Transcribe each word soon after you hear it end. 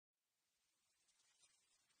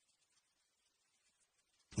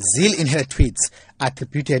Zeal in her tweets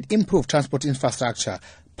attributed improved transport infrastructure,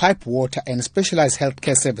 pipe water and specialized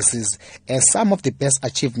healthcare services as some of the best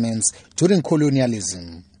achievements during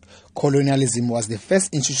colonialism. Colonialism was the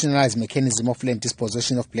first institutionalized mechanism of land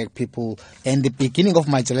dispossession of black people and the beginning of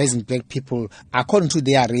marginalizing black people according to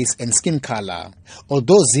their race and skin color.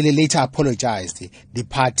 Although Zille later apologized, the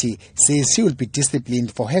party says she will be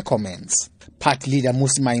disciplined for her comments. Party leader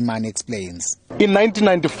Musi Maimane explains. In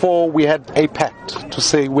 1994, we had a pact to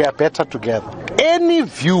say we are better together. Any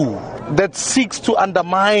view that seeks to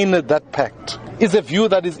undermine that pact is a view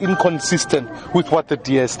that is inconsistent with what the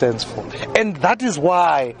DA stands for. And that is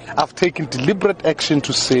why I've taken deliberate action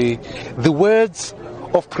to say the words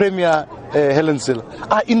of Premier Helen Zille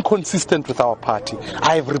are inconsistent with our party.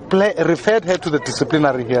 I have referred her to the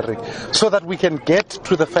disciplinary hearing so that we can get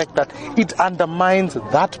to the fact that it undermines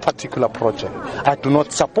that particular project. I do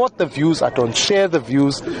not support the views, I don't share the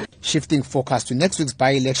views. Shifting focus to next week's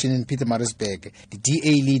by-election in Pietermaritzburg, the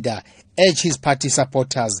DA leader urged his party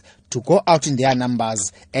supporters to go out in their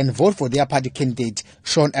numbers and vote for their party candidate,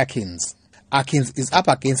 Shaun Atkins. Atkins is up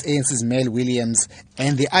against ANC's Mel Williams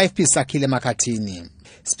and the IFP's Sakile Makhathini.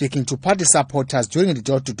 Speaking to party supporters during the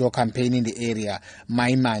door-to-door campaign in the area,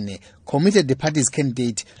 Maimane committed the party's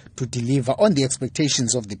candidate to deliver on the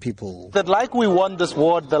expectations of the people. That like we won this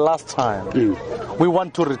ward the last time, we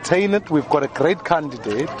want to retain it. We've got a great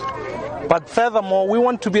candidate. But furthermore, we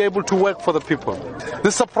want to be able to work for the people.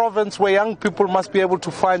 This is a province where young people must be able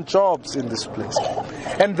to find jobs in this place.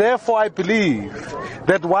 And therefore, I believe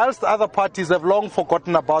that whilst other parties have long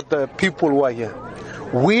forgotten about the people who are here,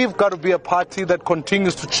 we've got to be a party that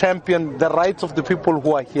continues to champion the rights of the people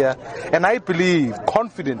who are here. And I believe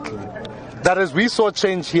confidently that as we saw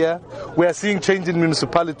change here, we are seeing change in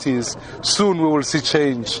municipalities. Soon we will see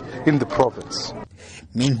change in the province.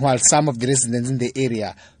 Meanwhile, some of the residents in the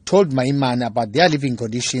area told Maimane about their living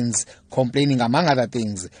conditions, complaining among other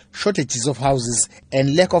things, shortages of houses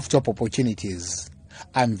and lack of job opportunities.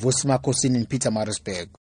 I'm Vosima Kosin in Pietermaritzburg.